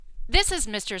This is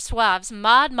Mr. Suave's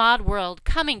Mod World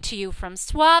coming to you from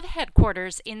Suave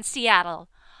headquarters in Seattle.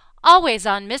 Always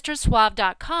on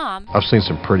MrSuave.com. I've seen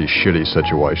some pretty shitty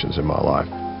situations in my life,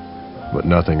 but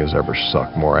nothing has ever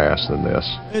sucked more ass than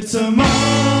this. It's a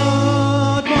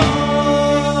Mod World.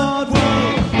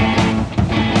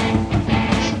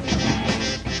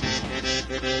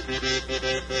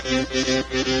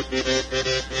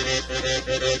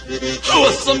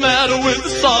 What's the matter with the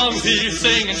songs he's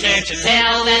singing? Can't you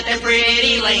tell that they're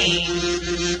pretty lame?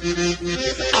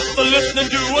 After listening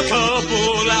to a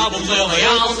couple albums, well, they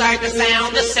all start to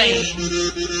sound the same.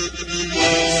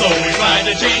 So we tried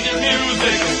to change his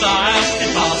music style.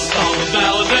 He tossed all the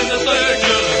ballads in the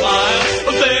circular file.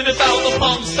 But then it found the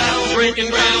pump sound breaking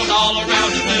ground all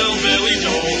around his hillbilly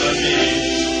Joel and me.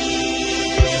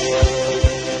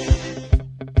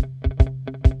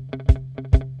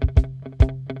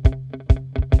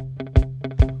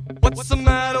 What's the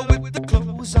matter with the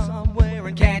clothes I'm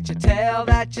wearing? Can't you tell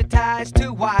that your tie's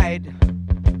too wide?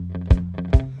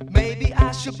 Maybe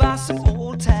I should buy some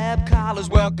old tab collars.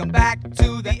 Welcome back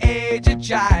to the age of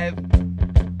jive.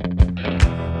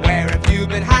 Where have you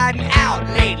been hiding out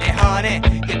lately, honey?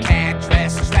 You can't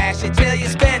dress trashy till you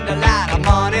spend a lot of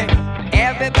money.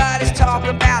 Everybody's talking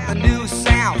about the new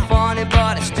sound, funny,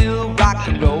 but it's still rock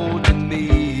and roll to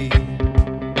me.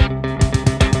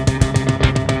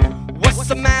 What's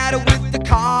the matter with the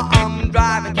car I'm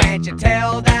driving? Can't you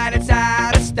tell that it's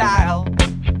out of style?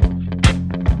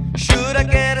 Should I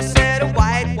get a set of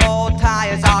white wall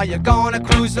tires? Are you gonna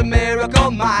cruise the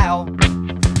Miracle Mile?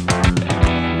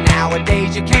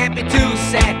 Nowadays you can't be too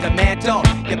sentimental.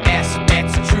 Your best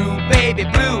bet's a true baby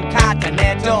blue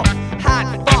Continental.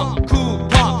 Hot funk, cool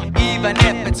punk, even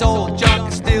if it's old junk,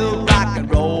 it's still rock and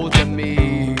roll to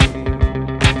me.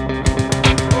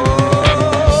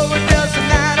 Oh, it doesn't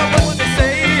matter what they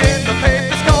say in the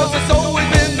papers, 'cause it's always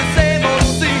been the same old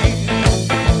scene.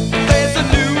 There's a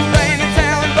new rain in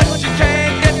town, but you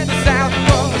can't get the sound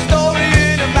from a story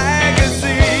in a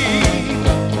magazine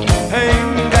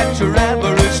aimed at your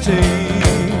average teen.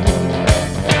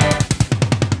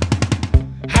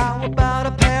 How about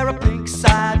a pair of pink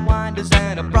sidewinders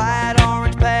and a bright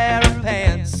orange pair of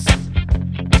pants?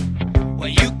 Well,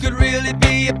 you could really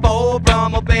be a Beau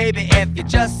Brummel, baby, if you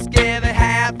just give it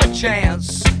half a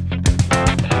chance.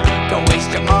 Don't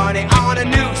waste your money on a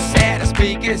new set of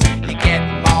speakers. You get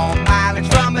more mileage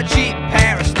from a cheap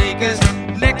pair of sneakers.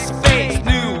 Next phase,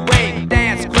 new wave,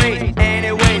 dance crazy.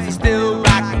 Anyways, it's still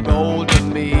rock and roll to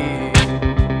me.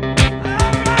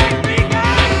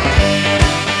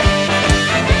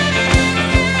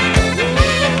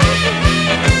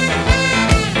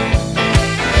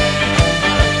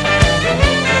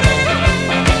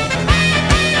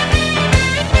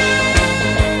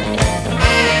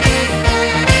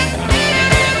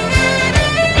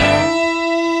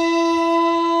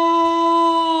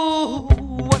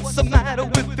 What's the matter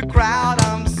with the crowd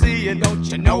I'm seeing? Don't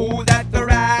you know that they're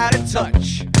out of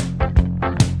touch?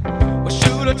 Well,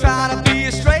 should I try to be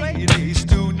a straight A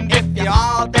student? If you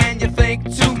are, then you think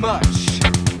too much.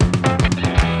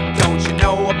 Don't you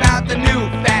know about the new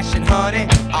fashion, honey?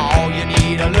 All you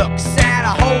need are looks and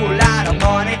a whole lot of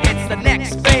money. It's the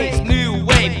next phase, new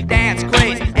wave, dance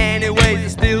craze. Anyways,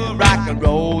 it's still rock and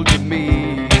roll to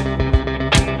me.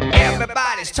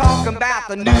 Everybody's talking about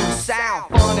the new sound,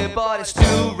 funny, but it's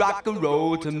still rock and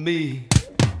roll to me.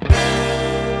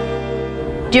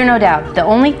 Dear No Doubt, the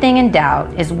only thing in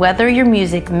doubt is whether your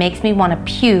music makes me want to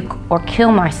puke or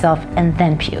kill myself and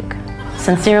then puke.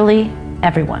 Sincerely,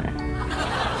 everyone.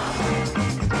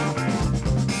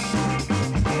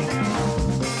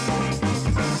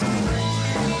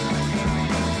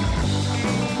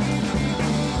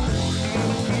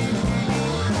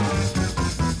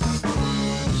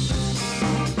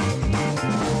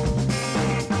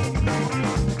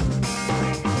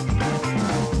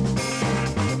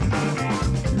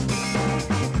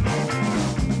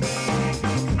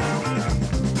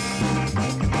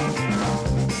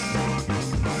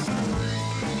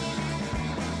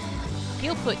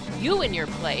 He'll put you in your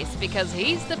place because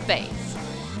he's the face.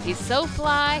 He's so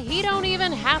fly, he don't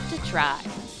even have to try.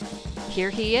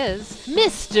 Here he is,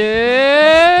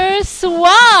 Mr.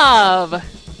 Suave.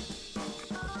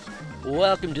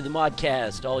 Welcome to the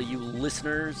Modcast, all you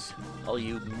listeners, all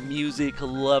you music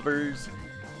lovers,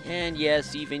 and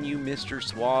yes, even you Mr.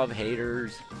 Suave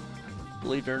haters.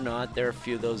 Believe it or not, there are a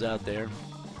few of those out there.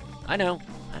 I know,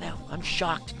 I'm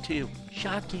shocked too.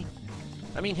 Shocking.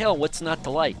 I mean, hell, what's not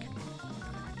to like?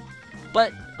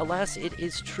 But, alas, it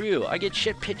is true. I get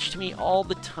shit pitched to me all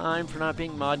the time for not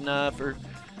being mod enough, or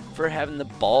for having the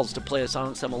balls to play a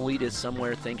song some elitist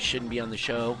somewhere thinks shouldn't be on the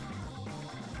show.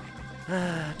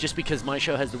 Just because my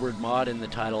show has the word mod in the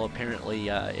title, apparently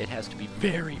it has to be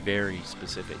very, very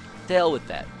specific. To hell with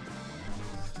that.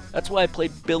 That's why I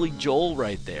played Billy Joel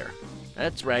right there.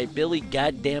 That's right, Billy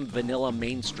goddamn vanilla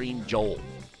mainstream Joel.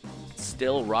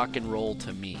 Still rock and roll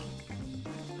to me.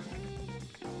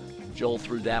 Joel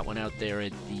threw that one out there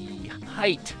at the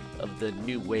height of the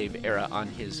new wave era on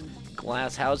his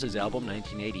Glass Houses album,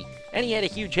 1980. And he had a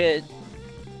huge hit.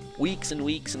 Weeks and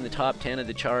weeks in the top 10 of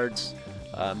the charts.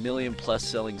 Million-plus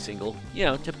selling single. You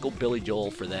know, typical Billy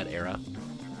Joel for that era.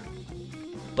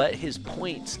 But his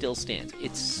point still stands.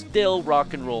 It's still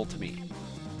rock and roll to me.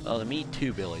 Oh, me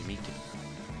too, Billy, me too.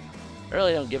 I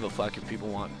really don't give a fuck if people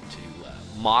want to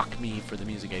mock me for the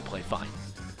music I play, fine.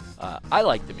 I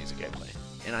like the music I play,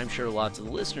 and I'm sure lots of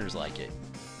the listeners like it.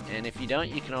 And if you don't,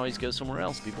 you can always go somewhere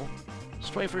else, people. It's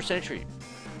 21st century.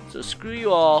 So screw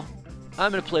you all.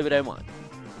 I'm going to play what I want,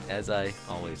 as I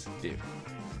always do.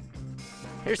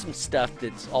 Here's some stuff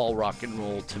that's all rock and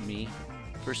roll to me.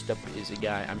 First up is a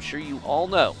guy I'm sure you all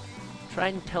know. Try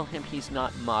and tell him he's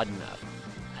not mod enough.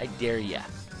 I dare ya.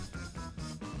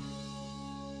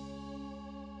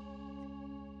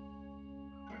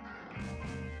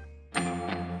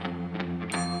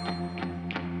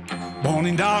 Born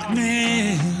in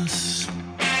darkness,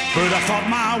 but I fought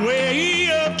my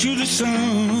way up to the sun.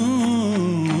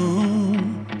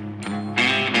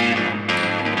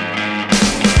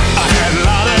 I had a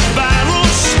lot of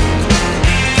battles,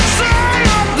 some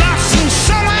I lost and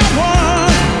some I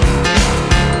won.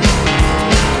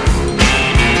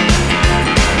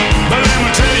 But let me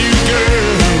tell you,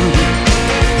 girl,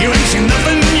 you ain't seen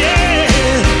nothing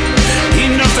yet,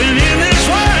 ain't nothing in this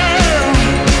world.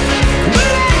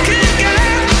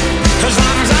 As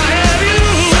long as I have you,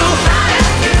 as long as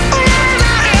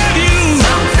I have you,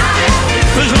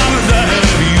 as long as I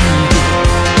have you.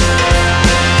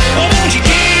 Oh, won't you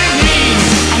give me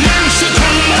a monster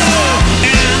from love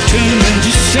and I'll turn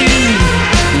into sin.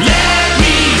 Let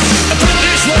me put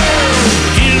this world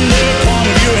in the palm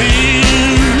of your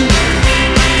hand.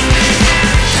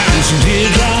 Count some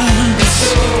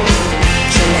teardrops,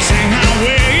 so I sang my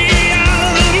way out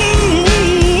of the blues.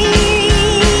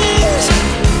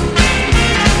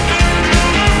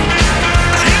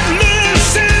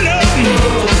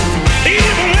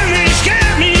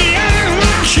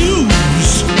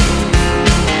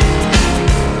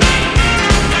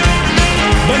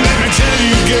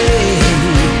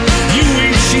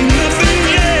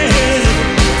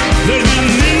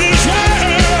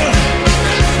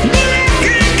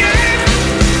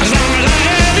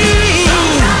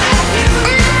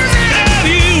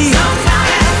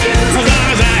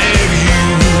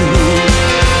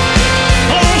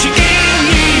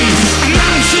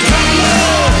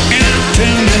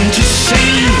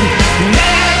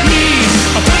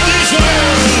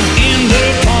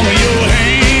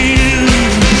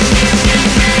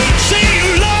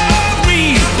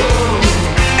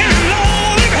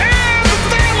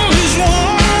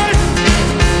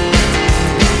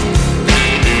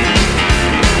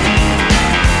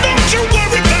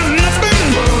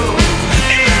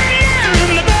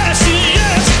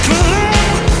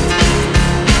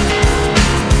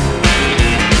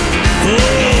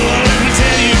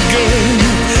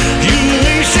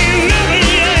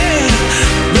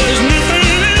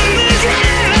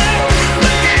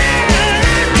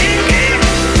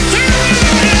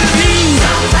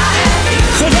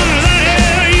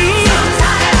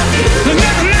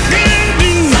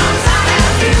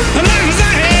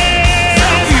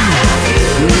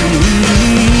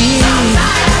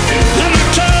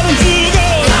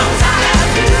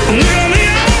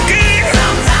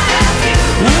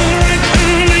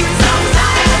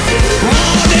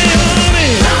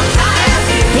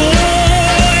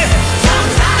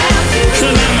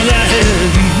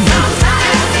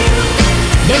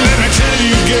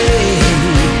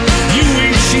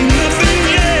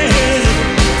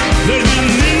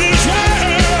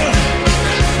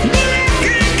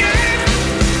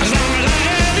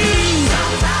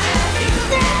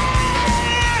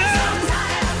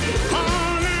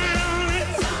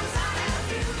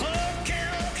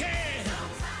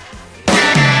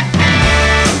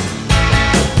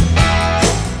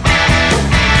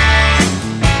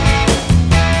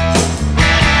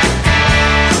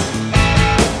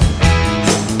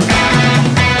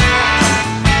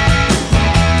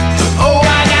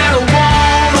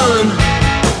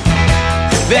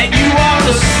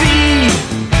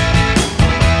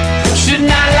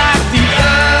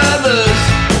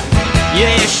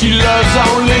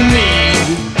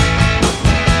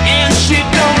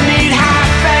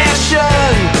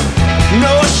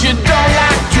 She don't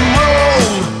like to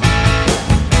roll.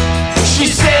 She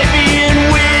said being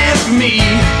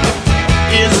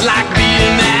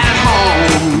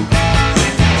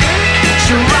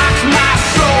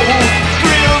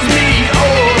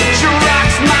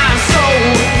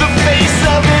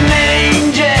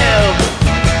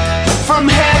from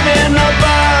heaven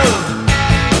above.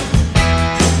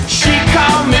 She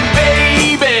called me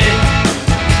baby,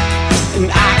 and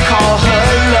I call her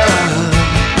love.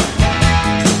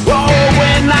 Oh,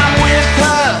 when I'm with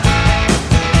her,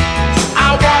 I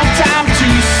want time to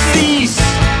cease.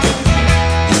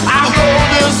 I hold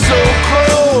her so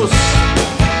close,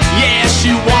 yeah,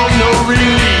 she won't no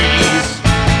release.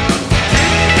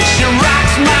 She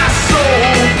rocks my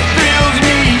soul, fills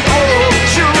me, oh,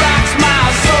 she rocks my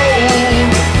soul.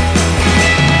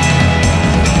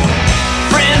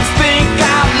 Friends think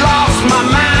I've lost my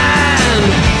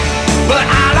mind, but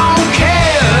I don't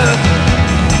care.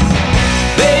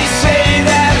 They say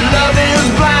that love is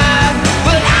blind,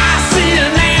 but I see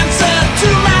an answer to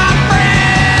my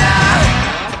prayer.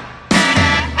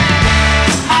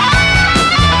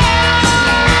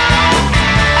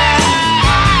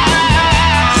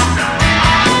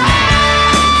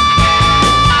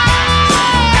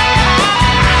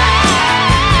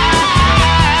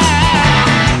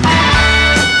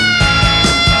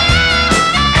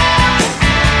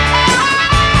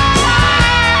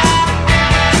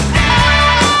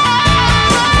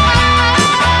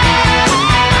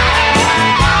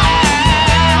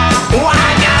 Oh, I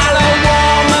got a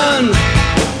woman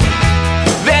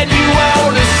that you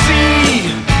ought to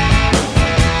see.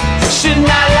 She's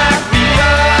not like the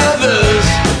others,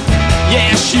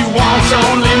 yeah, she wants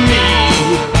only me.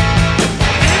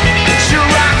 She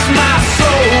rocks my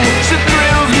soul, she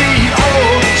thrills me,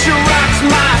 oh, she rocks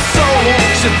my soul,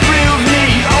 she thrills me,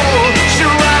 oh, she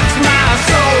rocks my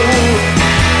soul.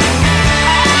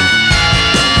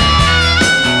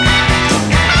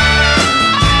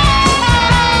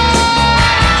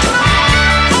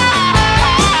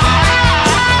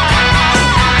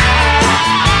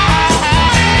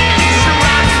 She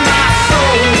rocks my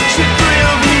soul, she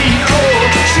thrills me, oh,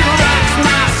 she rocks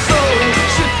my soul,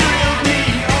 she thrills me,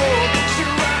 oh, she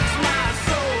rocks my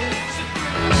soul, she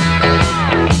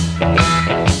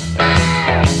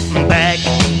Back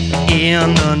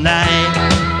in the night,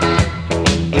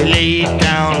 you laid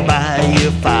down by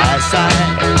your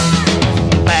fireside.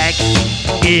 Back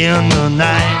in the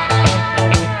night,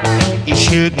 you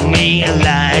shook me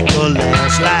like a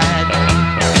landslide.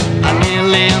 I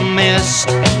nearly missed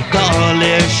the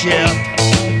early shift,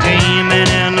 dreaming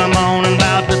in the morning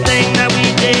about the thing that we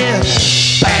did.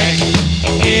 Back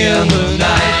in the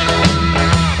night,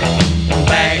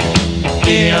 back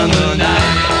in the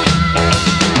night,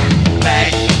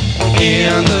 back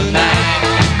in the night,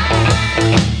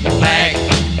 back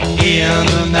in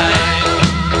the night,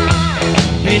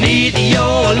 beneath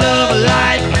your love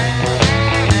light.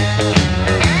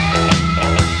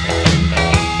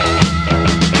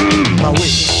 I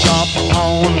wake up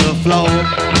on the floor,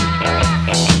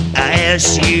 I ask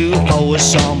you for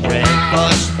some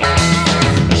breakfast,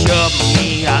 shove me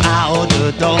out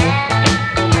the door.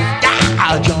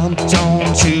 I jumped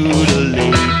onto the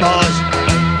late bus.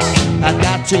 I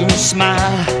got to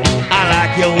smile, I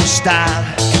like your style.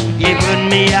 You put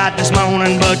me out this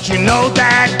morning, but you know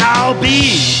that I'll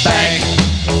be back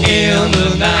in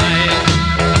the night,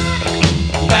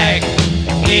 back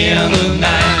in the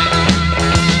night,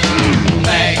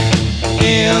 back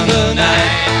in the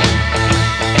night,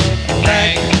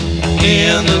 back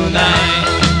in the night,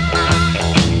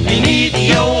 beneath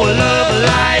your love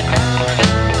light.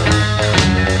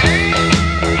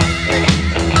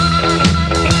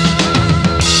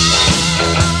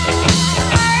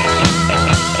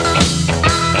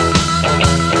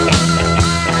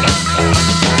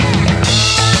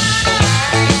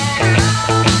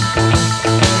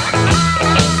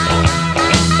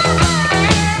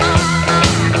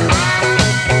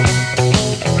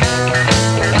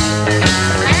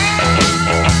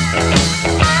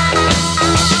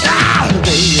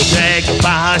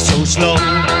 So slow,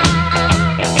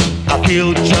 I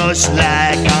feel just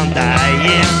like I'm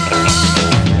dying.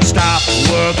 Stop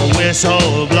work,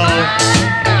 whistle blow,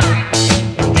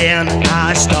 then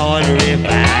I start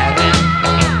reviving.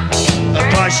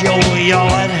 Across your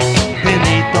yard,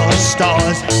 beneath the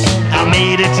stars, I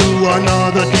made it through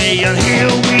another day, and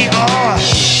here we are,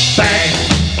 back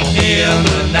in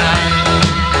the night,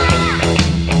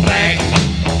 back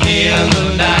in the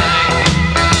night,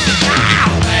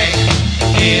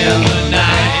 in the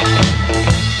night,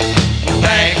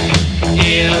 back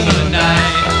in the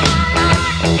night,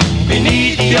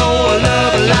 beneath your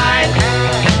love light.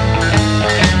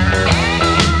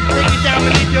 Take it down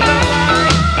beneath your love light.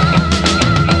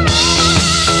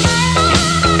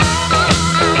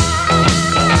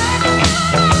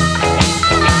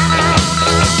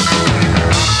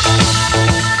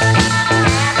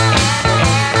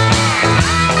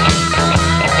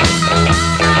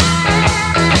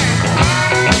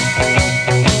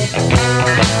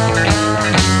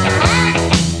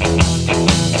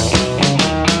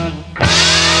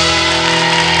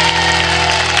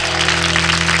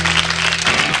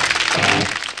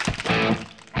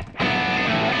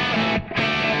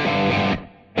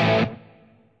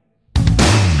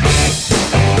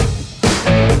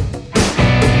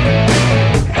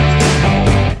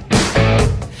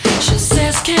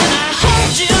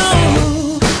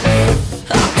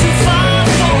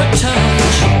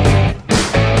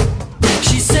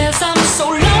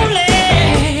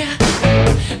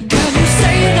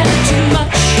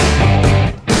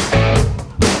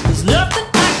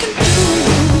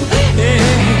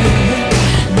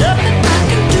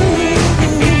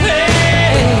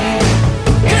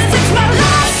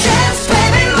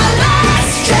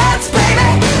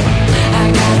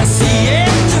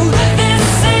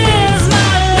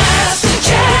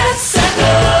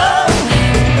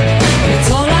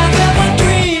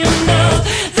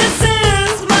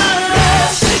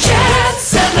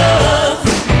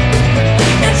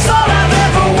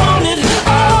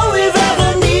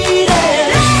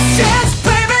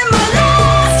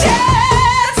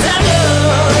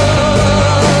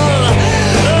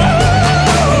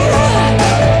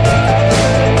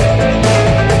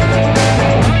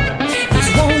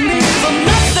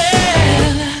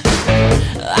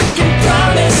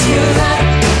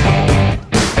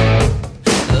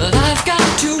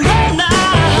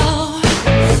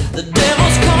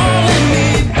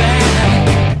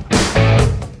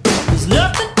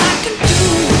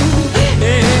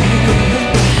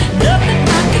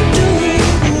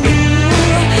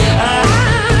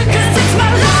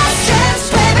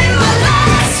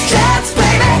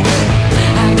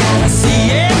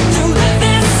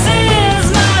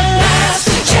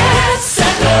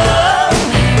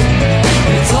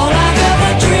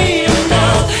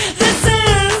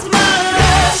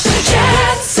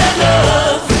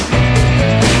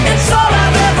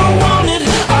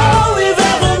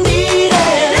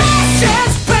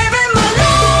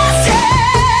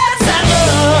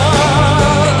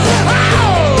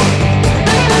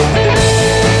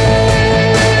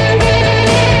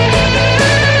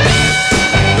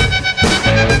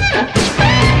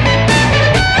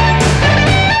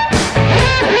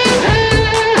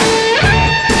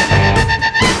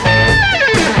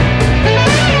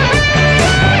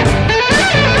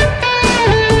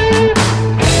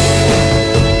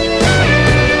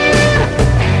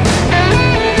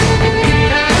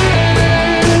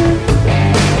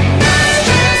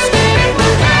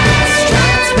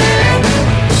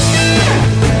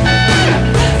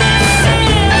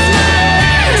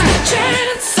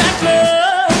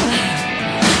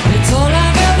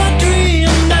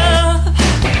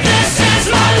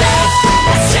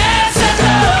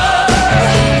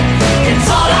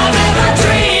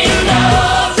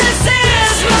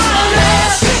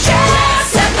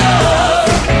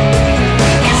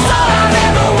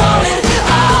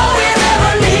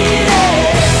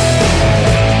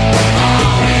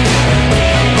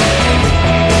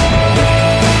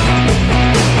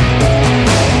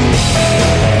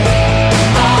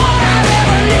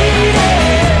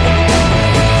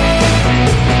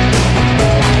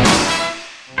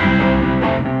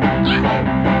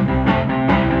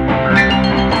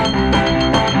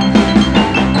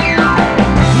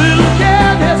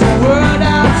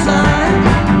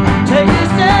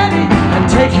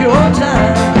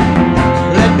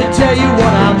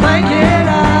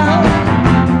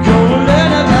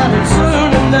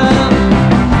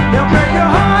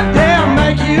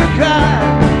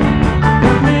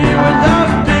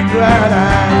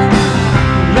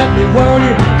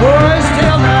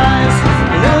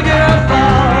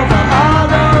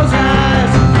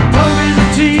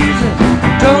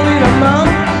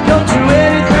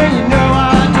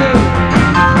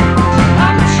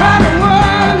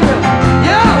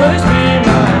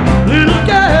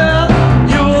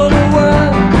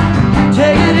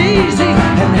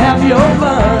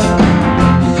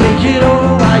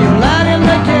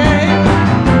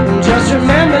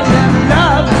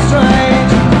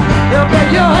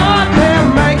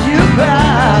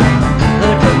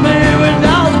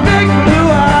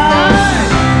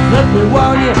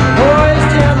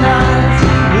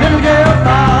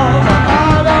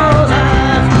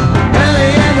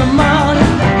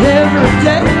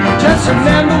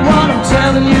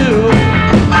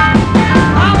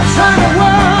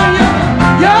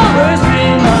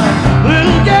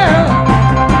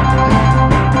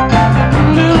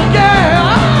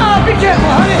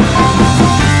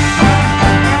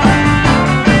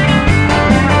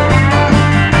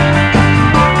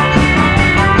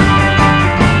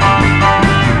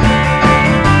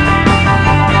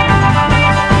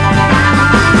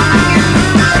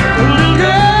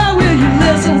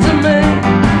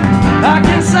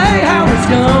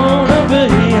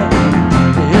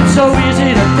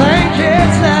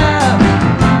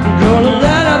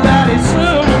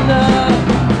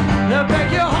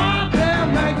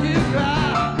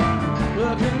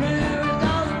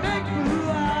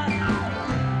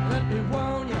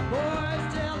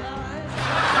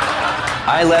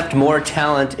 I left more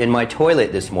talent in my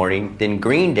toilet this morning than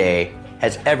Green Day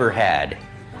has ever had.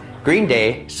 Green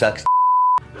Day sucks.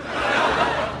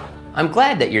 I'm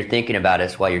glad that you're thinking about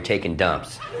us while you're taking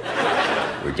dumps.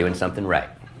 We're doing something right.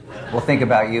 We'll think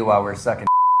about you while we're sucking.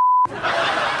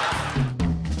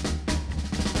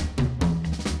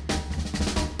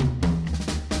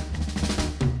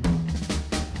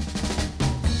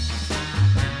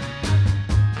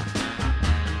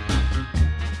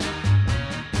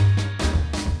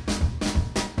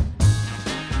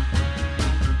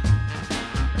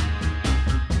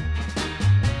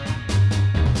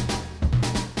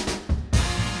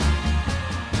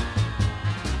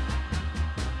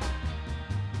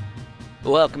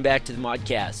 Welcome back to the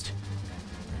Modcast.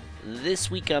 This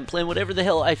week I'm playing whatever the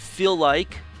hell I feel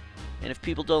like, and if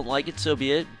people don't like it, so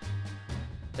be it.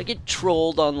 I get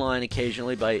trolled online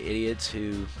occasionally by idiots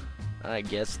who, I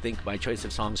guess, think my choice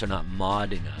of songs are not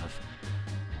mod enough.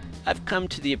 I've come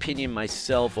to the opinion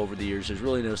myself over the years there's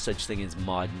really no such thing as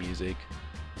mod music.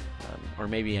 Or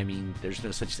maybe, there's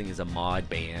no such thing as a mod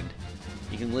band.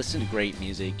 You can listen to great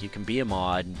music, you can be a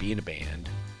mod and be in a band.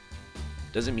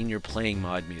 Doesn't mean you're playing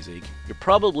mod music. You're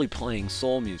probably playing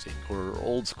soul music, or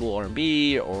old school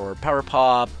R&B, or power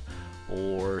pop,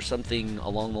 or something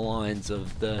along the lines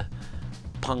of the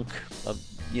punk of,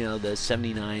 the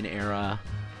 79 era.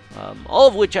 All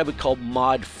of which I would call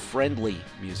mod-friendly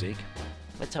music.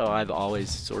 That's how I've always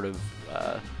sort of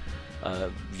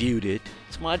viewed it.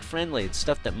 It's mod-friendly. It's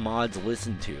stuff that mods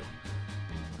listen to.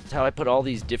 That's how I put all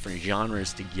these different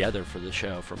genres together for the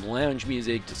show, from lounge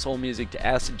music to soul music to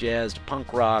acid jazz to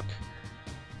punk rock.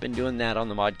 Been doing that on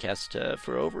the Modcast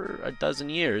for over a dozen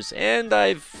years, and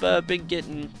I've been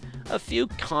getting a few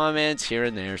comments here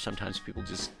and there. Sometimes people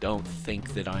just don't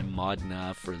think that I'm mod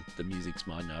enough, or the music's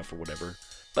mod enough, or whatever.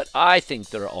 But I think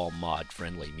they're all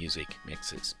mod-friendly music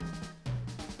mixes.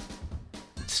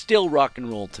 It's still rock and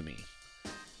roll to me.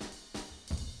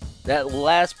 That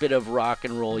last bit of rock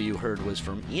and roll you heard was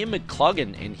from Ian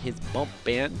McClogan and his Bump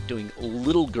Band doing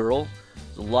Little Girl,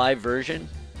 the live version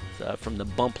from the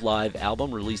Bump Live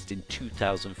album released in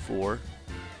 2004.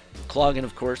 McClogan,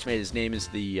 of course, made his name as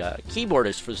the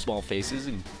keyboardist for the Small Faces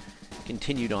and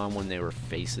continued on when they were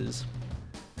Faces.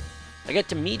 I got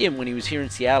to meet him when he was here in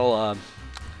Seattle a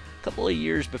couple of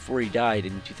years before he died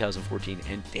in 2014,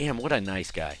 and damn, what a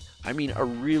nice guy. A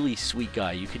really sweet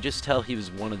guy. You could just tell he was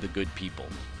one of the good people.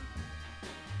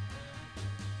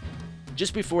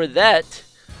 Just before that,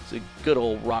 it's a good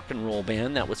old rock and roll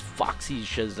band. That was Foxy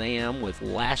Shazam with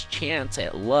Last Chance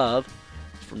at Love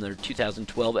from their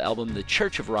 2012 album, The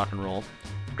Church of Rock and Roll.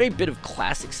 Great bit of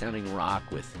classic sounding rock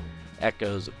with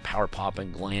echoes of power pop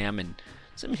and glam and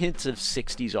some hints of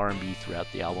 60s R&B throughout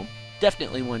the album.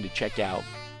 Definitely one to check out.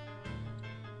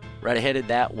 Right ahead of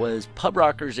that was pub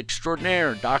rockers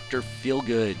extraordinaire, Dr.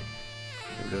 Feelgood.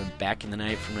 They were doing Back in the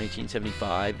Night from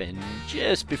 1975, and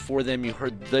just before them you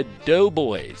heard the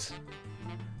Doughboys.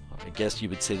 I guess you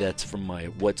would say that's from my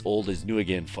What's Old is New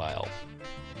Again file.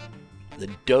 The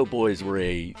Doughboys were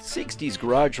a 60s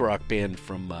garage rock band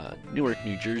from Newark,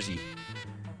 New Jersey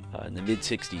in the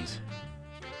mid-60s.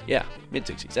 Yeah,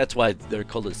 mid-60s. That's why they're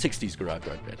called a 60s garage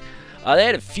rock band. They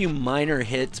had a few minor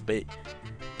hits, but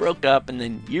broke up, and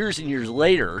then years and years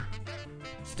later,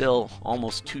 still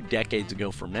almost 2 decades ago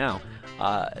from now,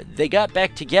 they got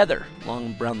back together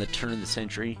long around the turn of the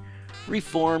century,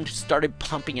 reformed, started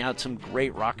pumping out some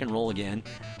great rock and roll again,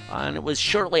 and it was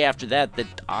shortly after that that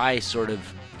I sort of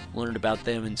learned about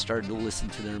them and started to listen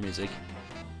to their music.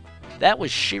 That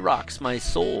was She Rocks My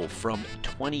Soul from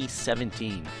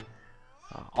 2017.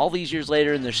 All these years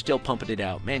later, and they're still pumping it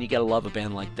out. Man, you gotta love a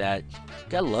band like that. You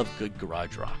gotta love good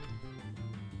garage rock.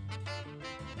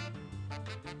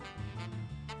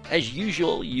 As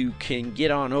usual, you can get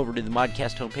on over to the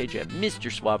Modcast homepage at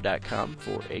MrSuave.com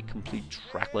for a complete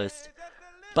track list,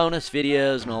 bonus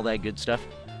videos, and all that good stuff.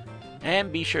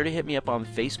 And be sure to hit me up on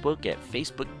Facebook at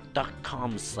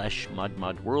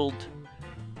facebook.com/ModModWorld.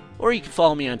 Or you can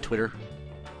follow me on Twitter.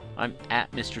 I'm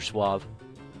at Mr. Suave.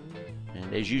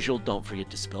 And as usual, don't forget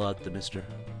to spell out the Mr.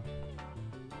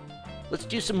 Let's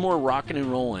do some more rockin' and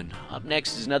rollin'. Up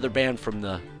next is another band from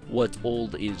the What's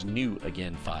Old is New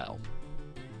Again file.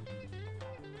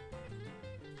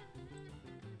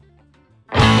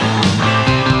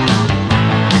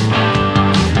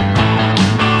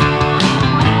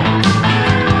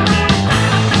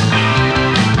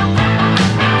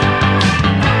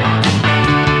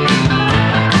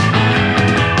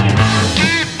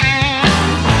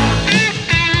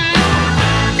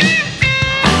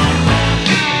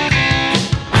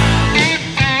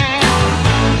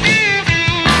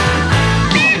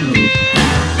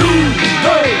 Ooh.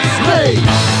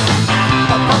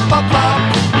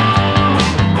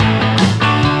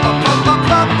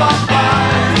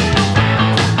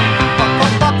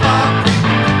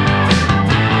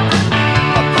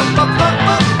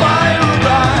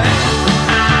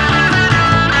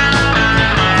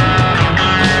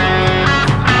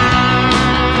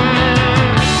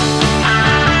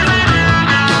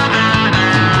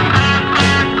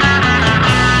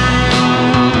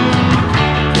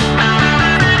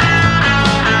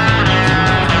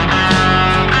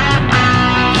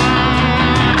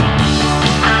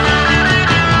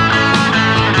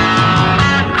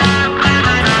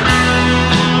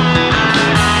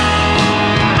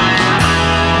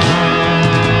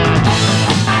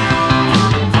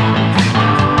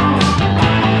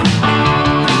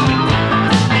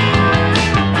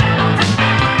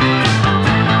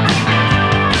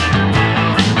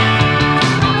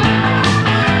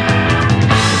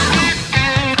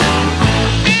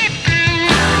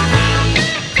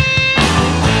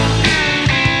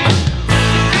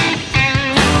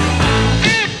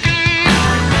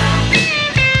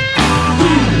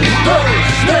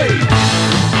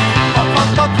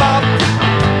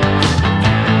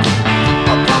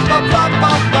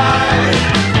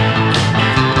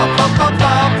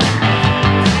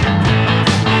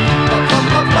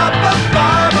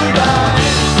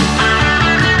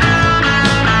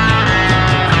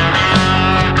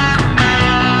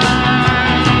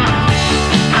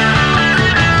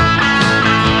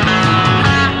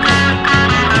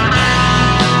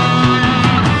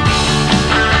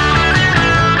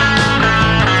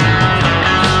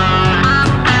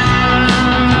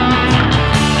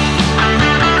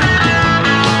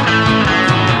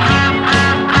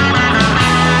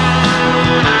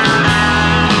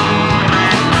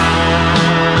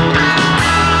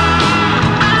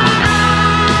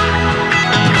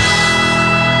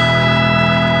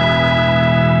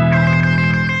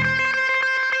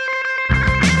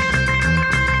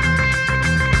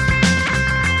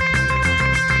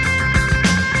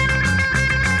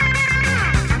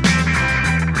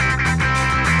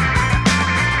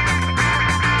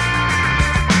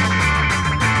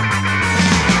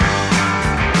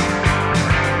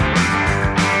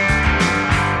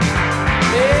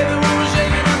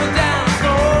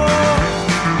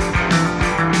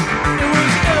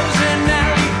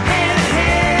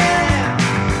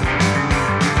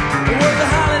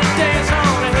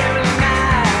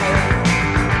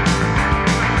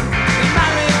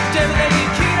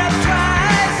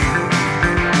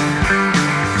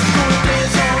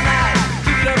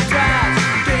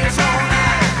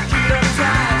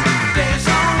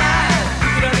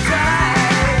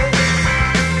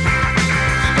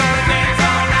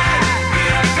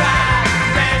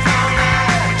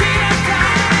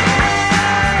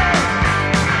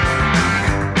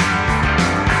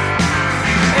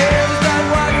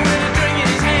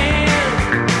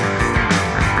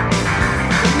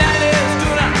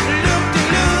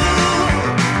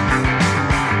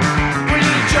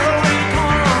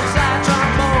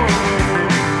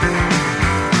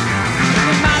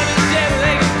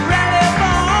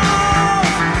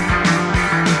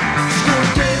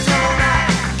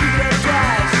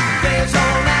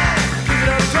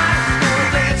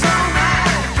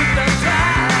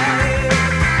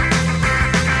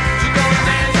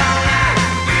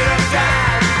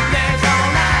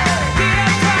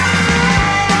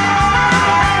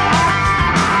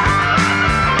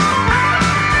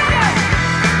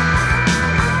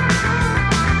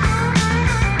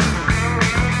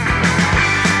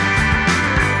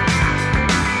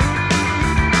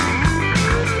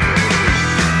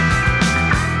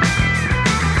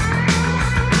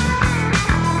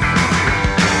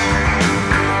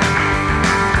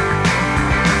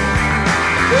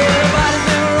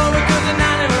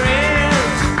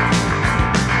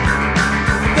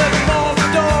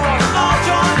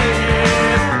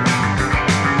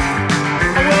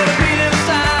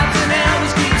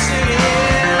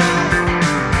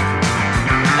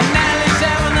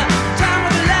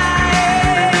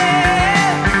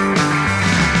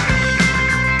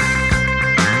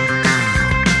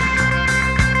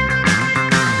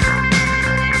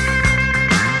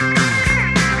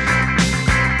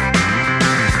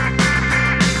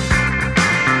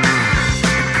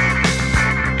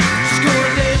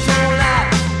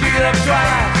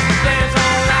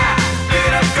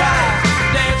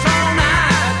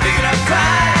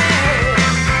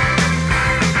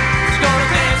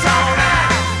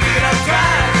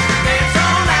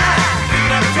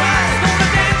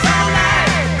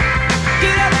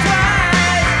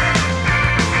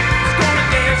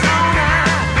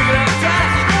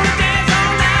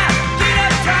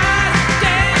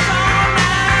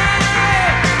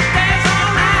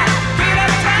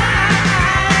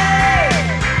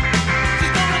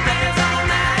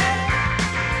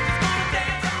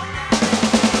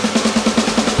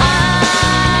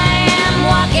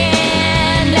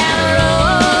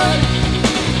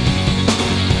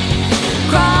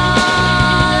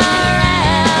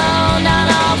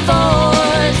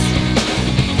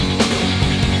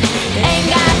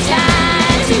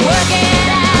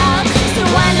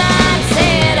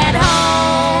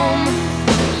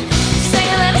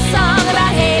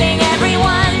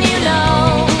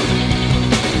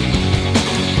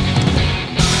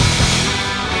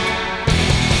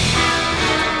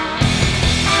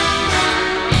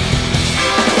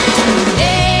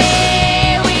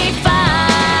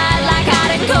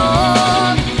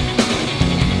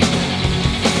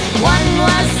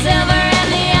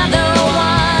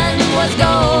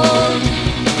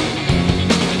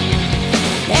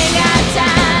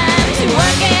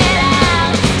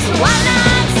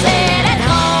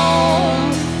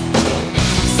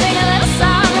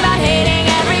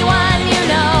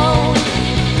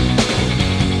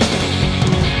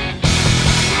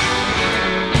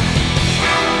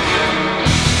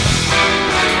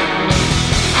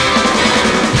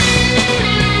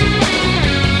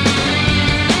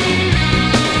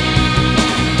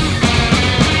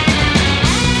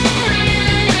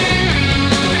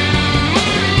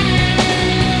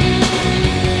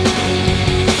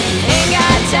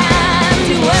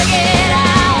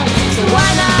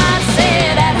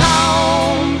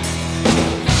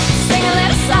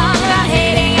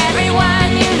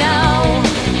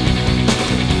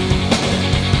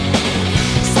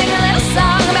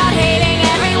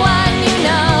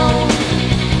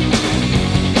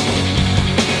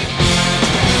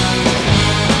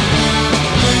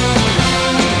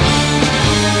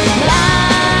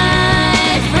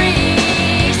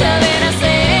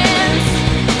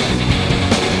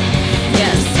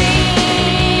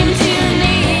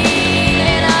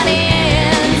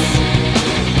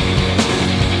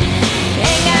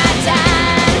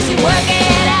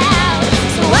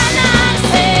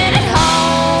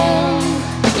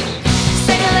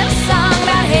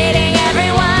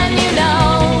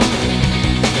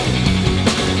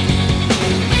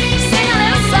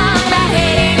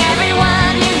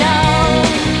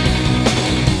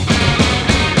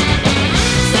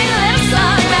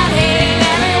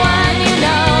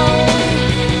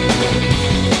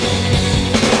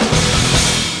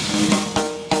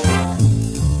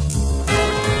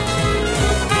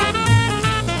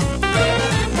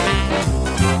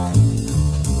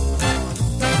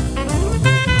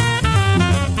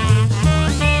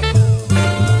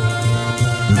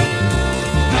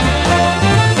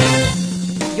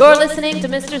 You're listening to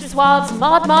Mr. Suave's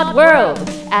Mod Mod World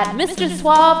at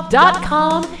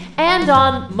MrSuave.com and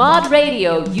on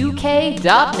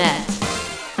modradiok.net.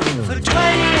 For 20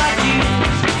 odd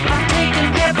years, I've taken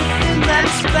everything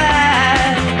that's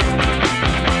bad.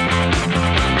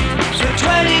 For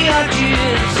 20 odd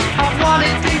years, I've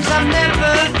wanted things I've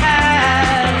never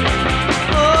had.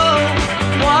 Oh,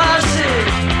 was it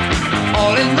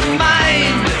all in the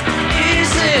mind?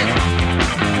 Is it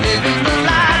living the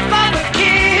life of a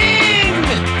king?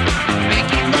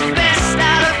 Making the best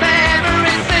out of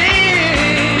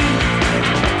everything.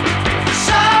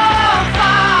 So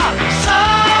far, so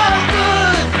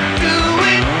good,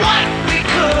 doing what we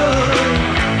could.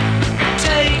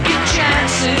 Taking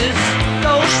chances,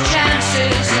 those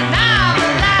chances, and I'm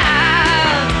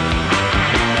alive.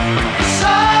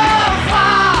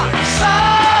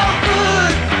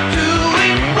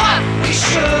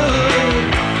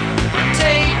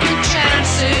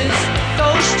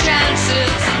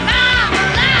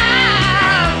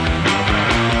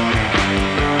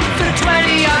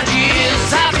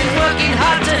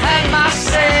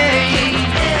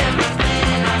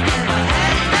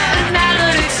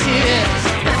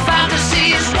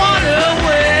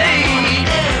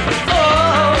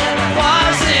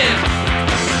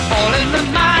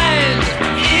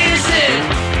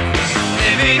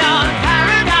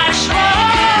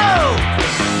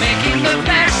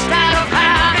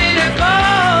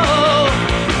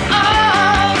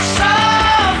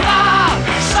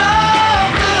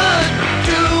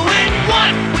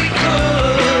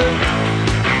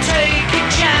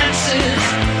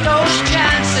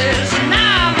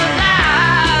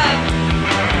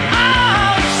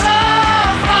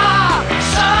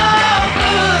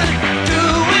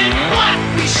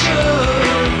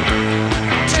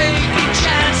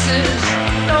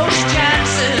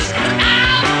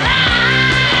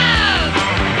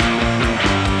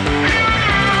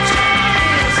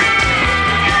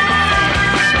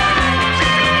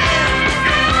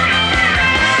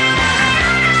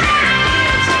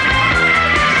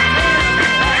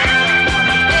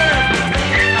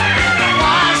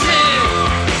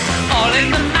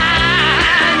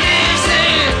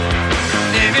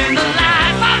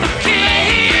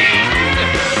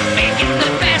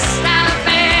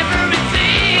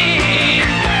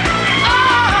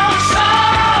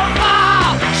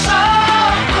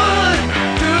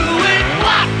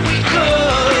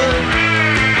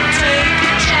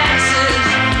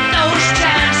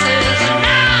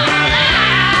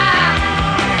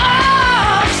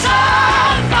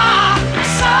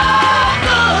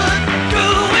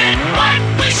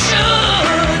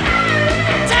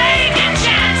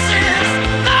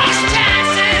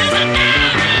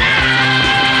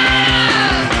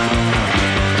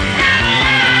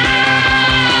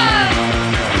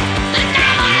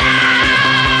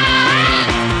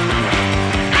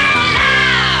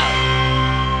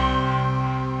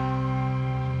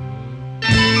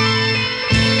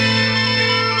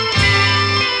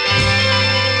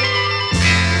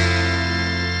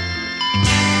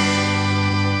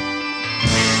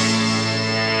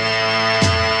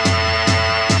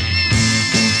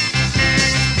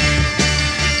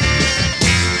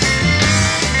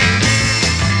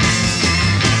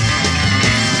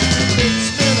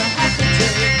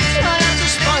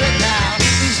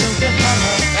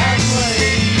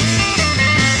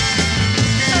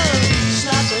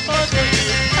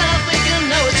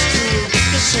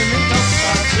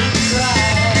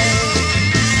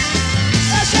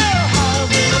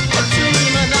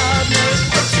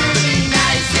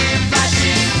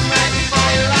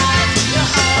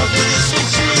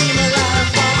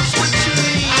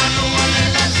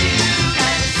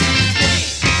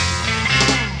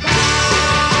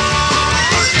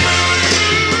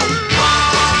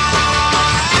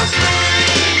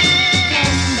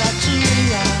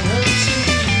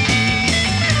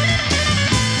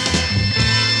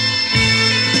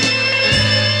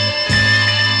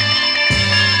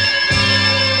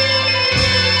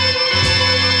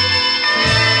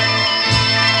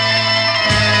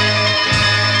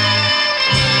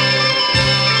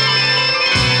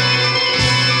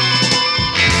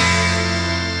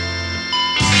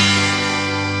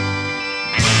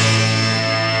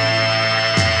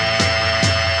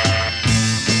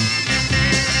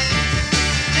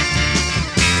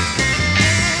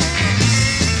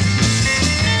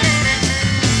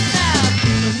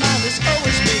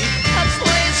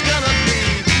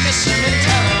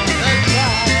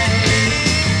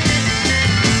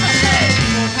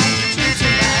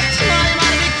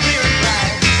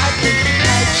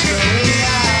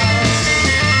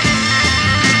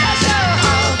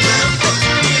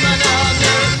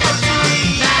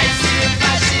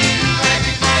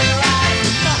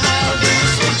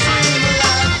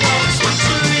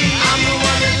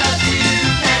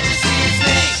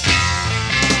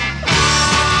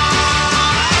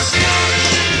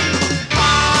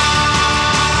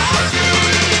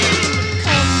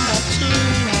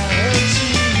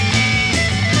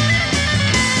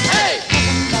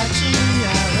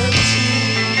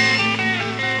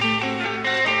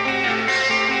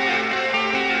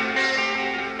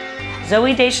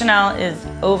 Zooey Deschanel is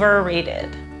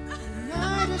overrated.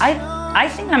 I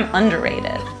think I'm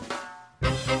underrated.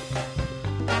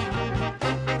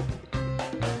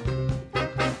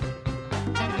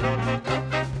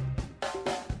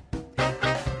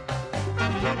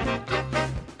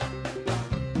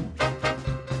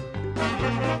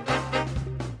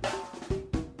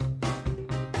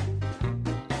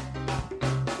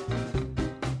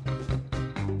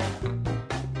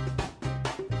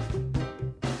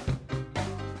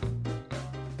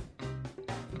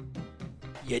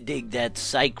 You dig that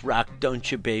psych rock, don't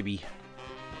you, baby?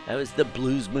 That was the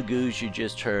Blues Magoos you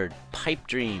just heard, Pipe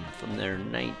Dream, from their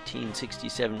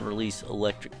 1967 release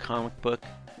Electric Comic Book.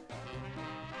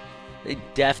 They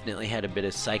definitely had a bit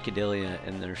of psychedelia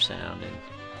in their sound, and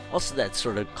also that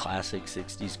sort of classic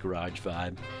 60s garage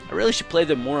vibe. I really should play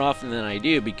them more often than I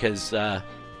do because,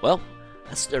 well,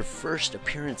 that's their first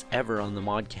appearance ever on the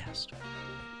Modcast.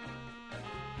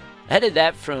 Ahead of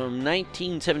that, from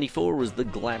 1974, was the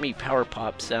glammy power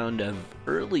pop sound of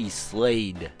early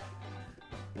Slade.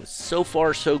 It was So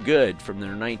Far So Good from their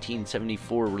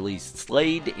 1974 release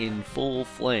Slade in Full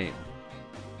Flame.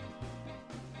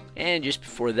 And just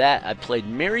before that, I played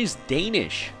Mary's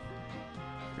Danish.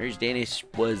 Mary's Danish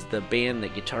was the band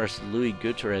that guitarist Louis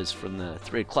Gutierrez from the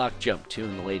 3 O'Clock jumped to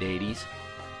in the late 80s.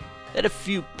 They had a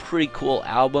few pretty cool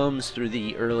albums through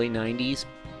the early 90s.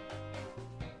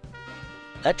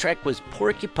 That track was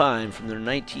Porcupine from their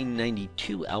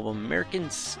 1992 album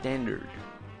American Standard.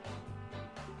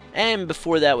 And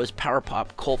before that was Power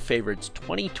Pop Cult Favorites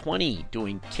 2020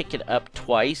 doing Kick It Up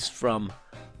Twice from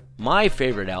my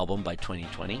favorite album by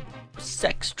 2020,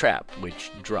 Sex Trap,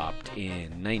 which dropped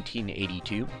in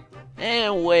 1982.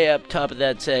 And way up top of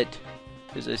that set,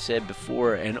 as I said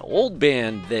before, an old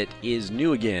band that is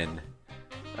new again.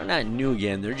 They're not new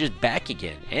again, they're just back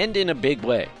again, and in a big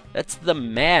way. That's the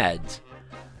Mads.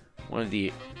 One of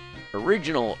the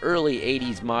original early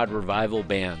 80s mod revival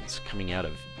bands coming out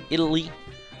of Italy.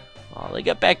 They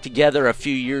got back together a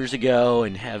few years ago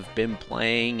and have been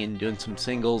playing and doing some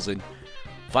singles, and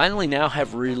finally now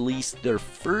have released their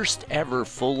first ever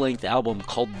full-length album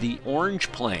called The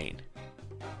Orange Plane.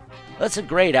 That's a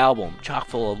great album, chock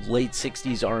full of late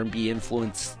 60s R&B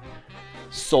influence,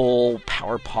 soul,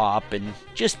 power pop, and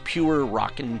just pure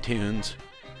rockin' tunes.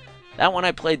 That one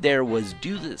I played there was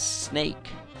Do the Snake.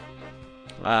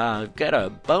 I've got a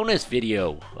bonus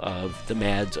video of the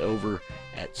Mads over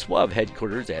at Suave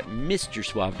headquarters at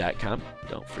MrSuave.com.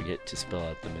 Don't forget to spell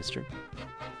out the Mr.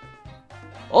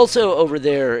 Also over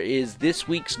there is this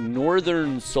week's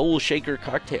Northern Soul Shaker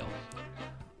cocktail,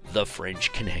 The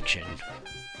French Connection.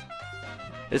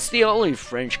 It's the only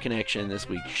French Connection in this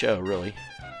week's show, really.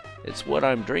 It's what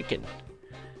I'm drinking.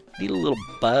 Need a little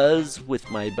buzz with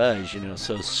my buzz,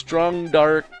 so strong,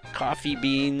 dark, coffee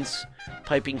beans,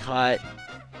 piping hot.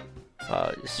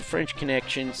 This is French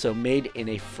Connection, so made in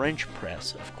a French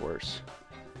press, of course.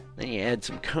 Then you add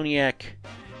some cognac,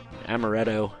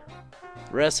 amaretto.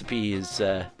 The recipe is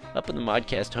up on the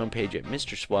Modcast homepage at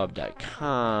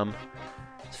MrSuave.com.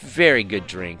 It's a very good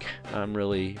drink. I'm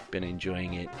really been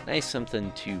enjoying it. Nice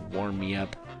something to warm me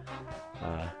up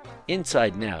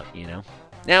inside and out,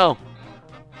 Now,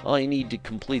 all you need to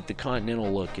complete the continental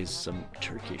look is some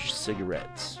Turkish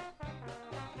cigarettes.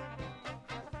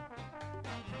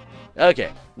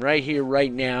 Okay, right here,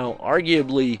 right now,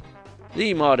 arguably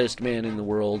the modest man in the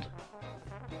world,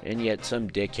 and yet some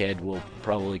dickhead will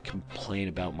probably complain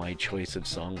about my choice of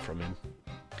song from him.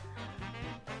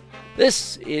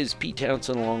 This is Pete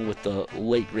Townsend along with the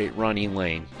late great Ronnie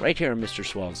Lane, right here on Mr.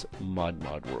 Suave's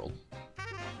Mod World.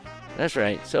 That's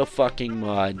right, so fucking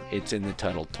mod, it's in the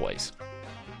title twice.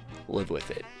 Live with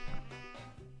it.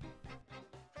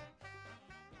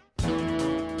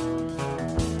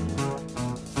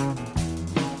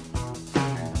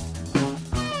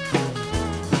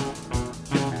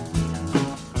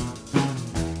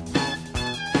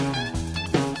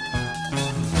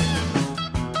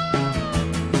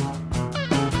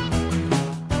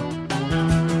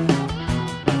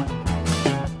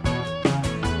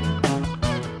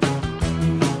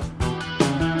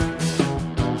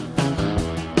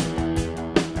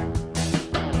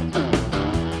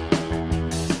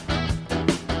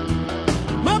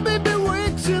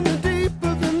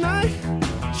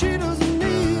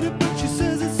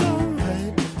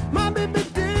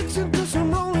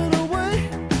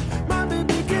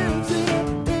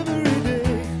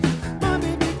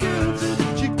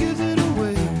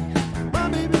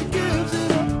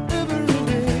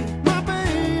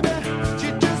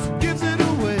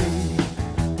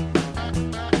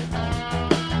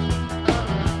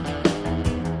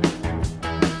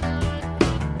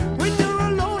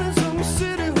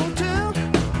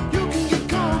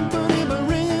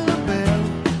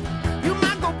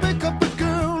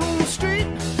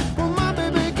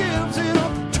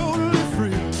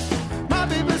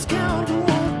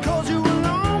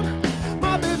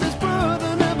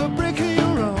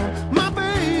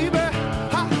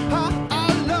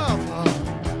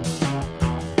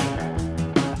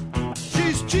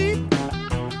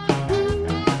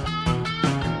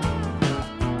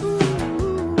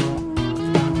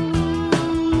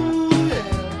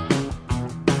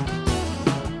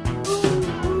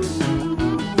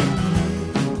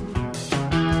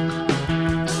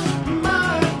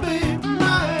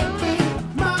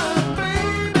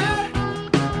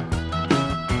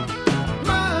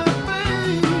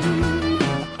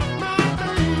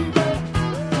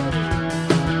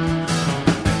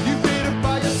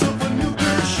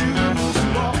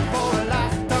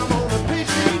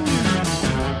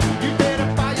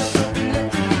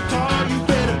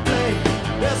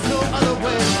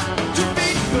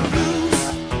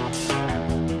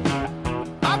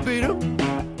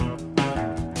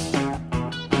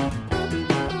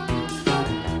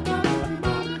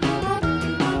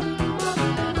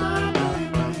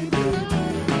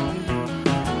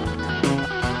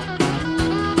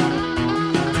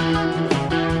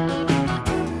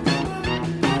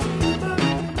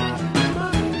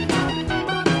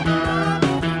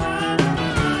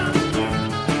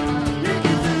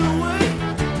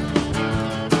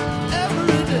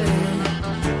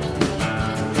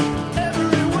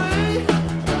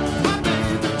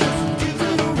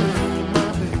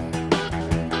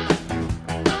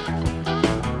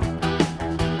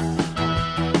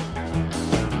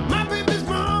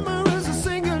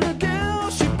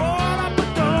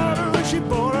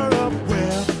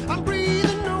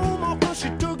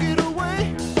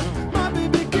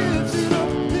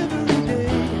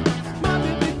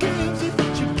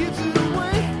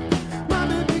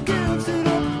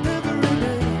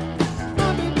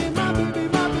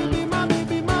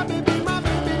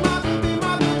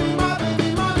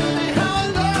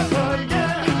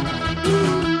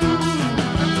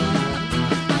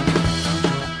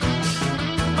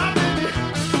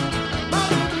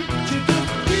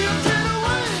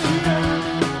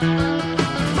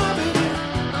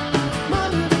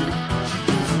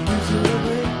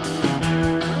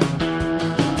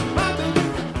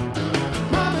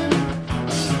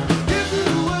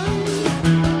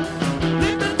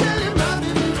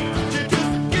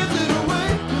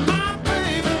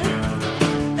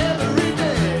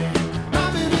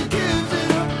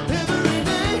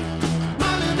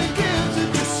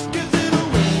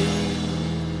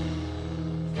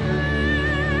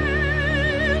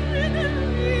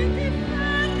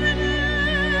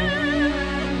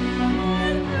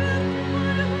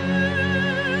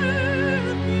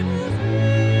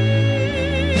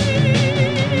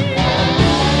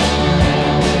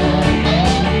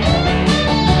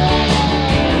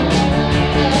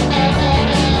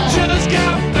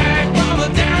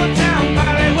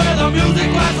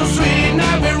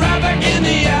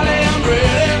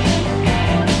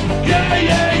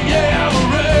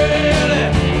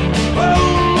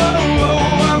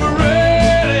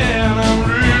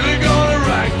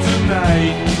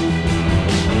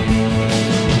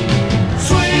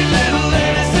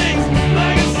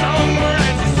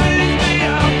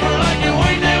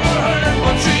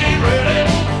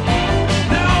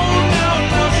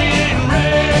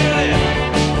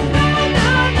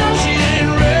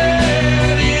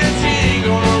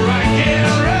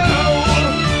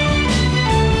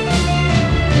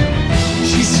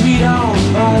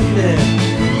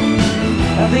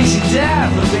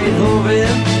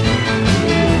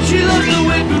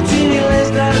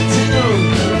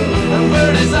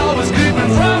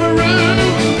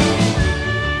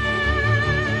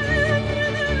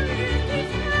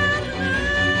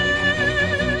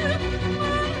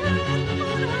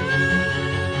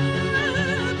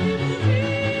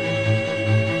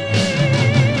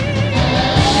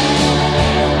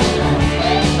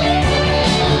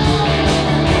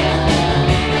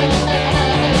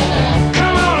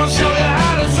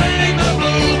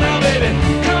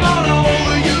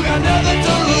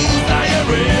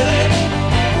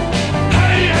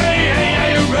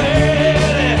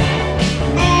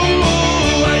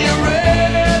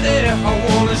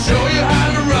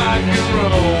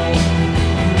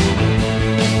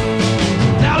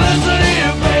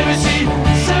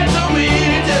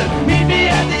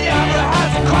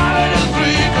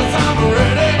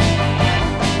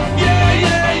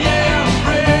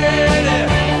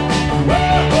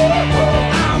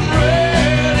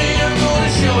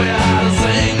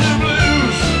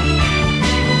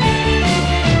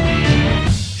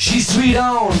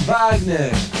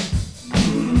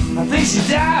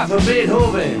 for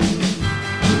Beethoven.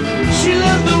 She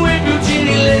loves the way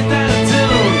Puccini lays down a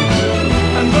tune,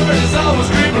 and Bird is always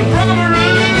creeping from her room.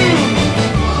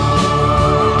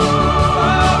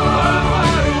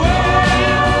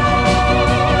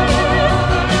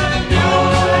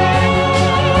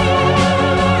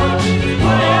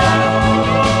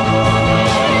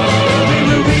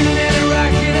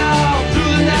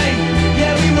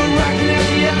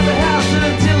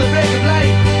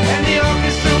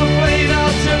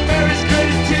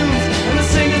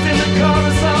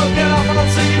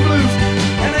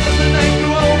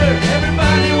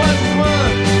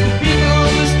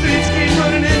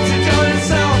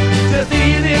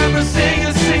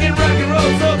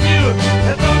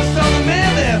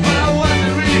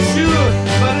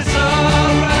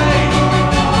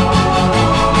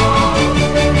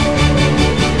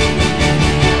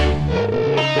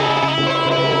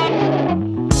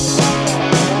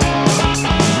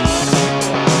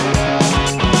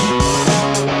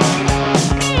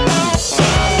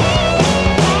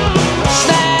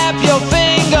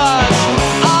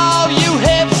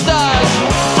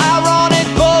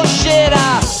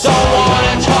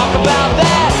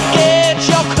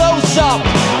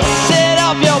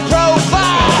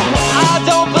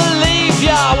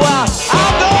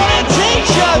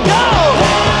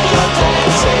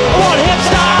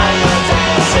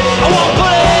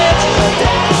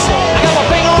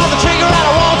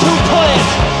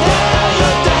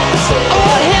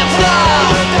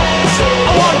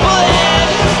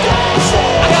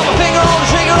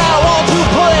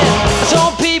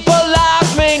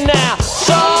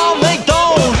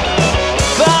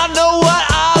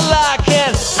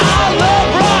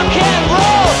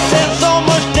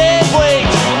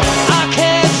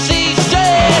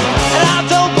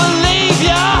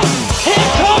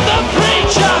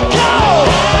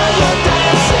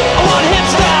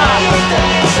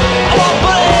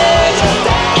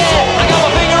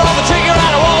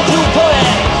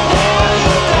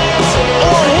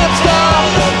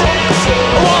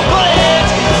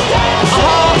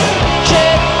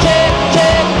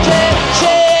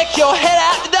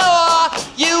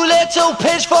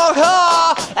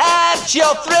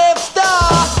 Your thrift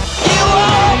store, you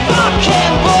are a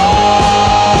fucking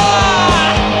boy.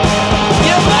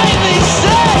 You made me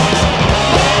sick.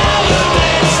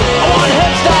 I want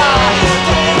hipster.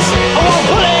 I want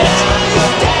bullet.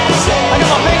 I got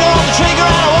my finger on the trigger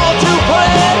and I want to put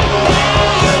it.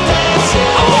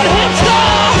 I want hipster.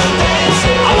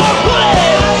 I want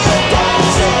bullet.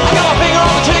 I got my finger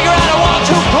on the trigger and I want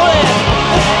to put it.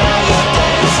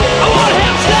 I want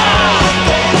hipster.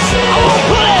 I want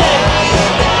bullet.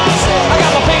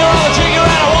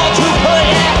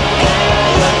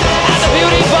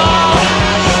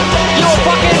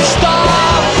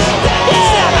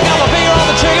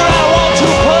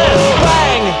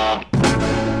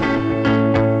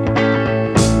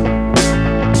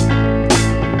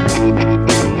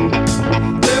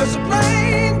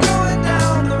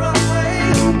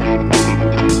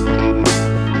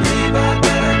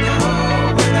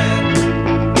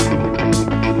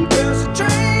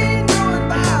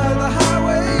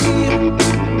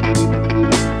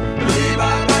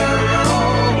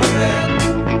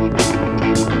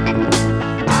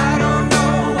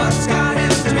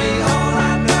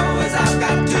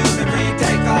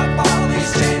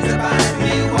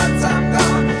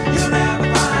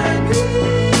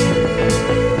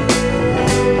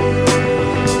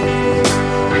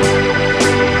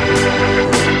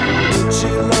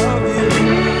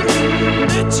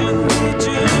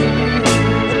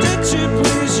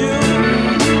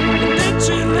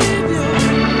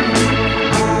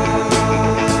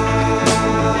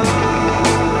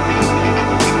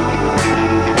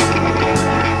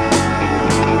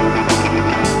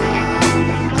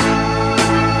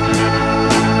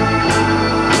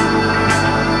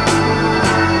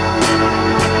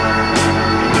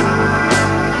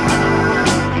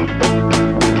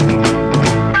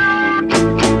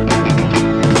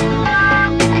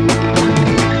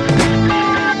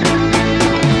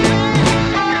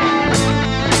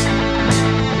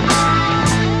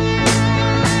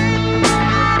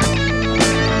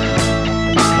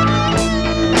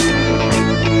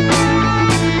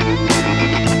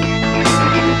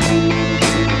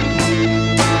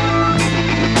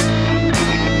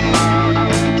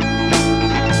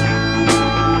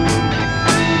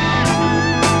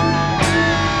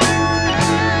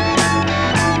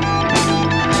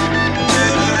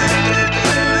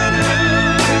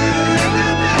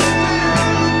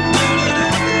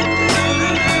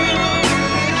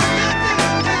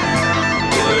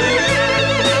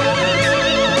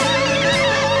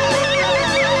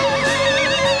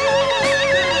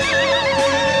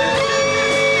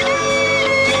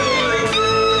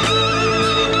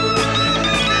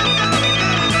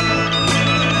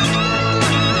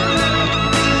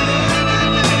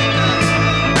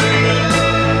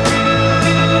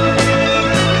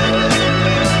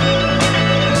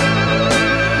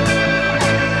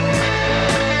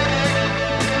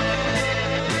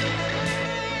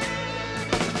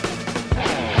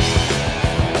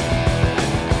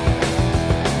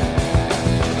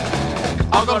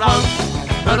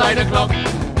 Till 8 o'clock,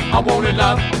 I wanted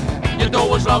love, your door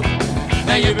was locked.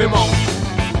 Now you've been wrong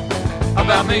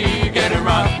about me getting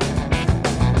rough.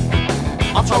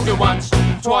 I've told you once,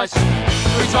 twice, 3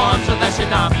 times, and that's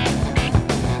enough.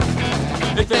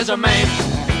 If there's a man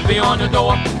behind the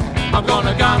door, I'm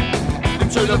gonna gun him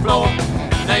to the floor.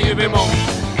 Now you've been wrong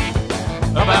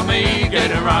about me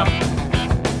getting rough.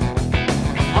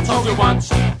 I told you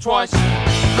once, twice,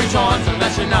 3 times, and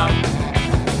that's enough.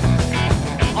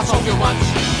 I told you once,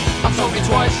 I told you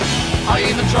twice, I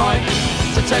even tried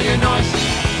to tell you nice.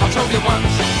 I told you once,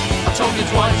 I told you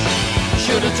twice, you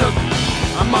should have took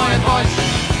my advice.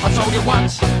 I told you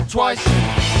once, twice, 3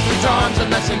 times,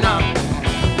 and that's enough.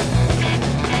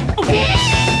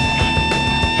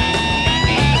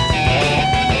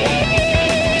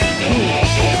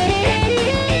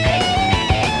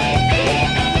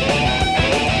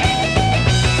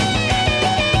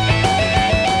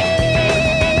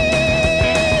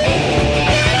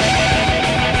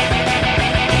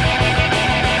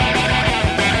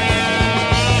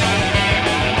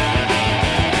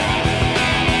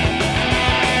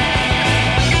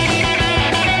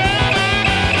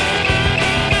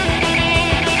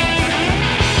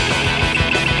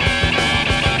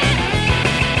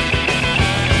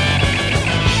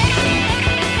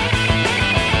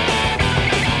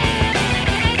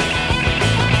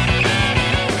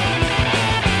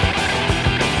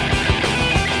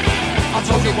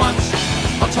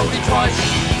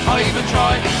 I even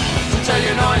tried to tell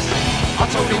you nice. I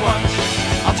told you once,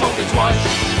 I told you twice,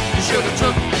 you should have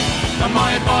took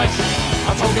my advice.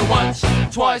 I told you once,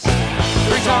 twice,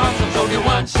 3 times. I told you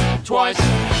once, twice,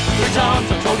 3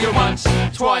 times. I told you once,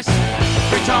 twice,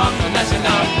 3 times, and that's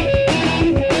enough.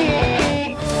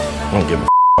 I don't give a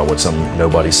about what some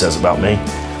nobody says about me.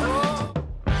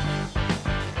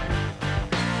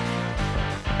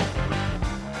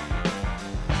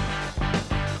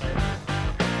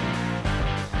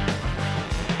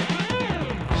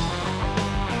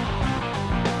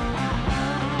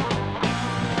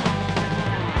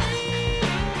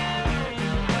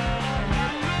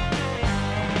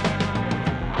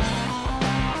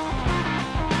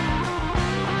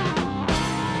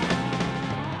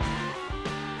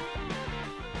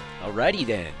 Alrighty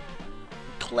then.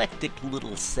 Eclectic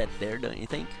little set there, don't you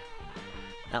think?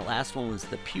 That last one was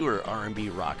the pure R&B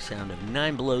rock sound of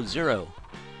 9 Below Zero,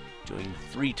 doing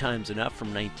 3 Times Enough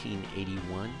from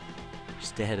 1981.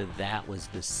 Just ahead of that was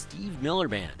the Steve Miller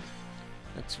Band.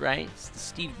 That's right, it's the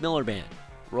Steve Miller Band.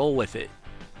 Roll With It.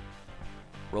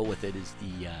 Roll With It is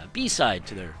the B-side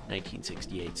to their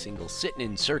 1968 single Sittin'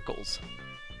 in Circles.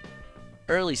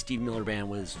 Early Steve Miller Band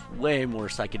was way more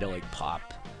psychedelic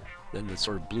pop than the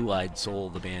sort of blue-eyed soul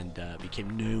the band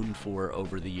became known for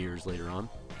over the years later on.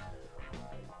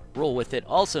 Roll With It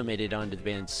also made it onto the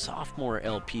band's sophomore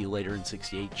LP later in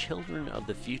 '68, Children of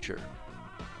the Future.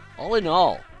 All in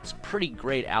all, it's a pretty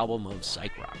great album of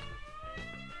psych rock.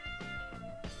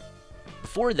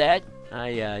 Before that,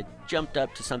 I jumped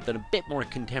up to something a bit more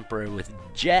contemporary with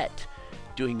Jet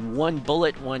doing One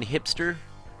Bullet, One Hipster.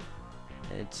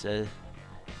 It's a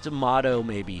motto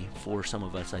maybe for some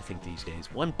of us, I think, these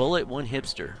days. One Bullet, One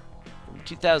Hipster from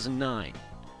 2009.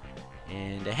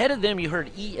 And ahead of them, you heard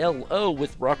ELO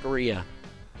with Rockaria,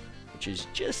 which is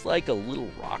just like a little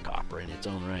rock opera in its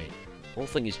own right. The whole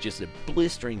thing is just a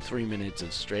blistering 3 minutes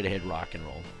of straight-ahead rock and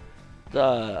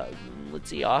roll.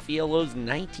 Let's see, off ELO's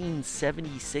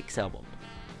 1976 album,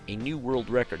 A New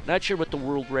World Record. Not sure what the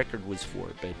world record was for,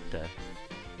 but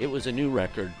it was a new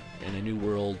record and a new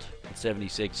world in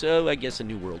 76, so I guess a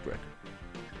new world record.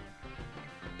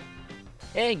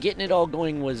 And getting it all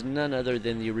going was none other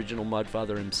than the original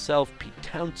Mudfather himself, Pete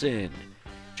Townsend,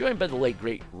 joined by the late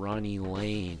great Ronnie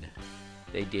Lane.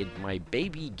 They did My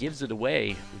Baby Gives It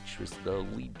Away, which was the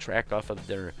lead track off of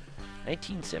their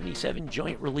 1977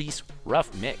 joint release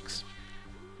Rough Mix.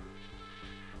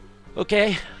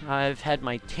 Okay, I've had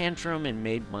my tantrum and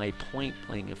made my point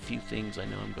playing a few things I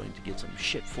know I'm going to get some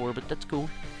shit for, but that's cool.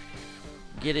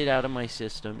 Get it out of my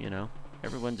system, you know.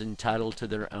 Everyone's entitled to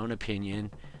their own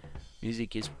opinion.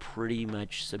 Music is pretty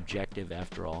much subjective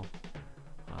after all.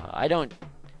 I don't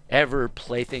ever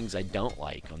play things I don't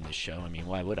like on this show. I mean,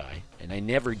 why would I? And I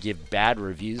never give bad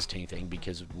reviews to anything,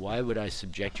 because why would I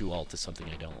subject you all to something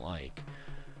I don't like?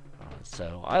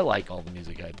 So I like all the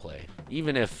music I play,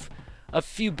 even if a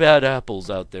few bad apples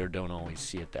out there don't always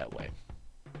see it that way.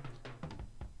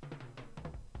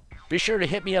 Be sure to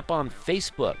hit me up on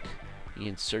Facebook. You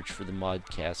can search for the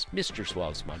Modcast, Mr.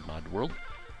 Suave's Mod World,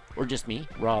 or just me,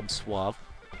 Rob Suave.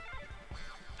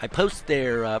 I post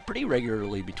there pretty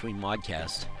regularly between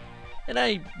Modcasts, and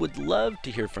I would love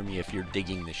to hear from you if you're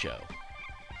digging the show.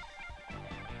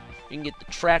 You can get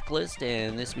the track list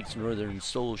and this week's Northern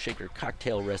Soul Shaker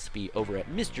cocktail recipe over at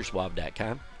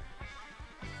MrSuave.com.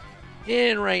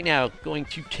 And right now, going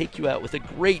to take you out with a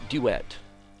great duet.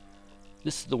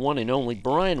 This is the one and only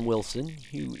Brian Wilson,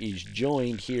 who is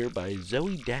joined here by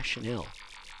Zooey Deschanel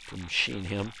from She and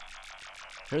Him.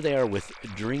 Here they are with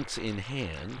Drinks in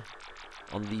Hand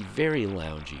on the very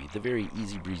loungy, the very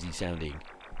easy breezy sounding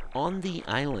On the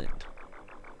Island.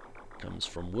 Comes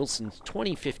from Wilson's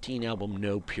 2015 album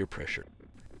No Peer Pressure.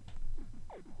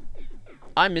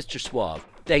 I'm Mr. Suave.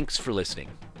 Thanks for listening.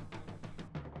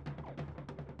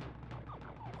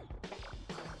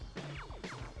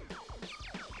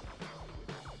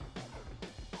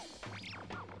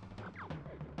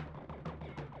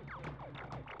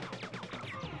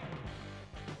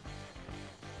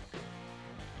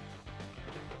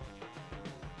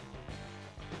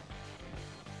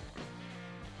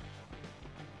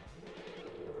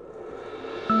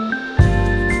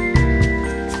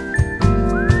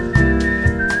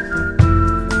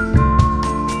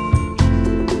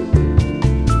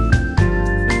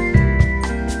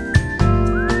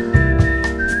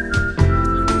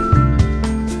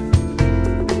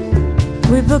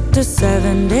 We booked a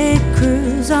 7-day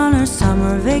cruise on our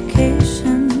summer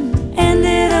vacation.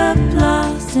 Ended up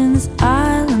lost in this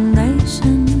island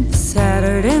nation.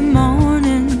 Saturday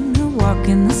morning, a walk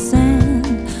in the sand.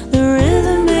 The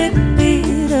rhythmic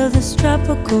beat of this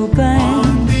tropical band.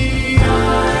 On the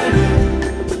island,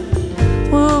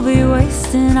 we'll be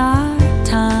wasting our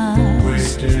time.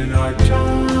 Wasting our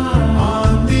time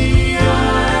on the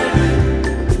island.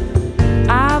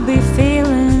 I'll be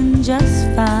feeling just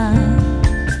fine.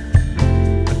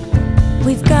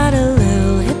 We've got a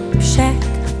little hip shack,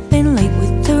 been late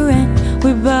with the rent.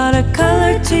 We bought a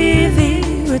color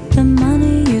TV with the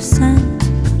money you sent.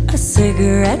 A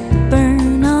cigarette burn